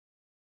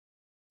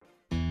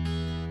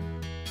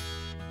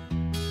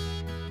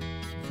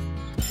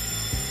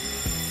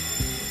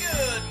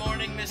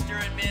Mr.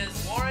 and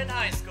Ms. Warren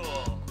High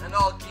School. And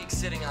all geeks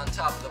sitting on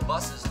top of the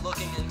buses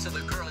looking into the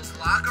girls'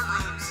 locker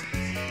rooms.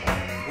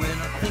 When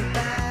I think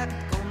back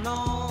on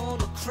all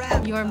the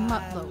crap. You're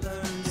Mutlow,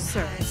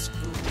 sir.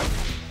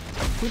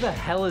 Who the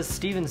hell is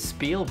Steven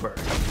Spielberg?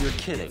 You're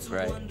kidding,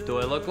 right? Do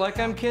I look like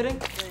I'm kidding?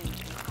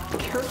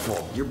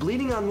 Careful, you're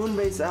bleeding on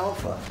Moonbase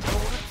Alpha.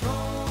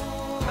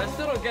 I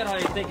still don't get how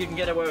you think you can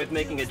get away with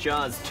making a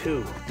Jaws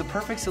 2. The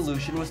perfect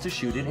solution was to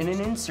shoot it in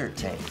an insert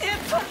tank.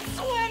 It's a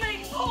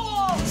swimming pool!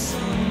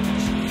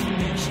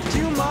 Do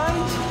you mind?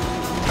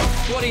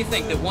 What do you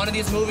think, that one of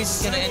these movies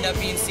is gonna end up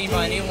being seen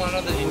by anyone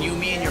other than you,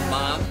 me, and your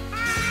mom?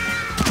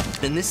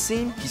 In this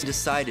scene, he's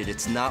decided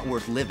it's not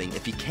worth living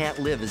if he can't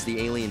live as the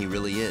alien he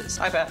really is.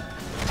 Hi, Pat.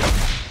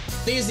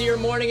 These are your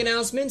morning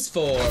announcements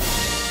for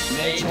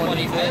May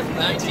 25th,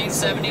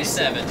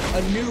 1977.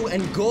 A new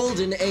and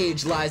golden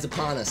age lies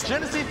upon us.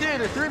 Genesee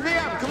Theater, 3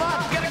 p.m. Come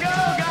on, we gotta go,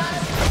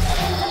 guys!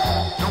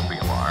 Don't be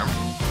alarmed.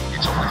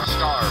 It's only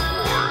Star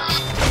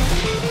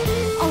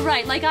Wars. All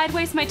right, like I'd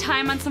waste my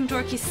time on some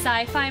dorky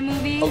sci-fi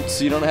movie. Oh,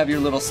 so you don't have your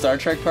little Star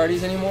Trek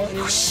parties anymore?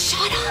 Oh,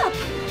 shut up!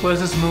 What is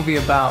this movie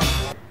about?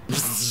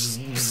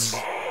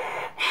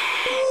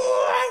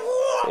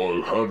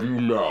 I'll have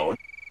you now.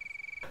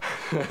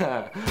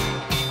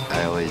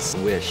 I always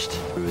wished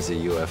there was a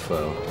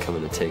UFO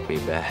coming to take me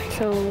back.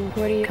 So,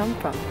 where do you come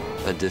from?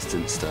 A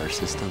distant star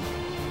system.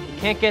 You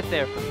can't get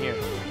there from here.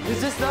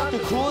 Is this not the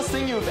coolest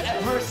thing you've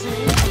ever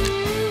seen?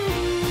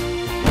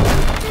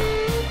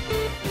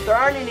 There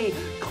aren't any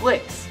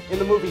cliques in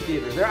the movie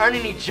theater. There aren't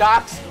any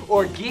jocks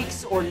or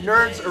geeks or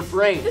nerds or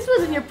brains. This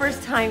wasn't your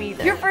first time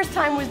either. Your first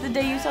time was the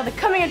day you saw the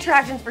coming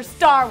attractions for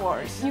Star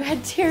Wars. And you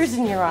had tears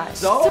in your eyes.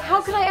 So? How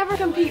could I ever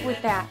compete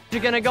with that?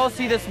 You're gonna go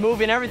see this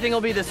movie and everything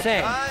will be the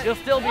same. You'll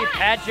still be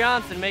Pat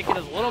Johnson making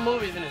his little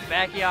movies in his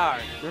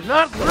backyard. They're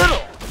not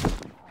little!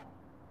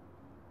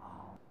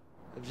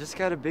 I've just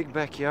got a big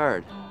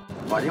backyard.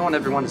 Why do you want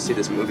everyone to see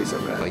this movie so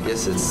bad? I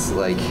guess it's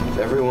like, if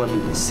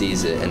everyone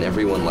sees it and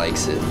everyone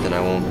likes it, then I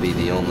won't be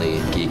the only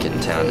geek in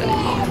town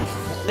anymore.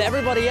 To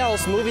everybody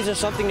else, movies are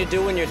something to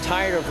do when you're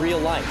tired of real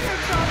life.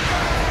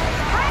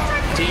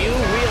 To you,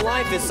 real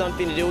life is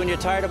something to do when you're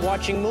tired of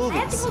watching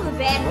movies.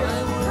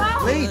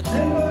 Wait,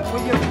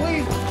 will you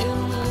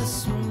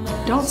please?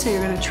 Don't say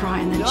you're gonna try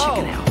and then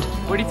chicken out.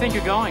 Where do you think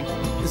you're going?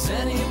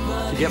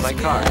 To get my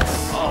car.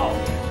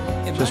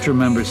 Just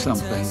remember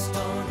something.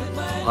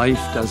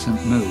 Life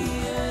doesn't move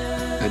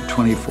at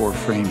 24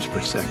 frames per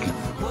second.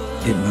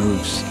 It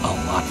moves a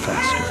lot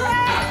faster.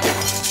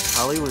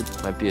 Hollywood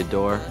might be a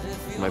door,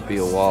 might be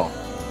a wall.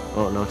 I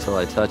won't know till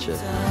I touch it.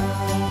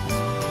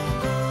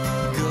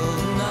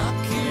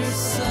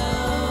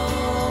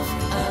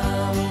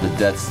 The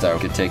Death Star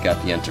could take out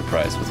the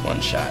Enterprise with one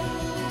shot.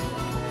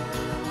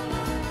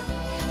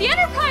 The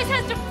Enterprise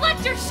has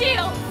deflector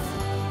shields!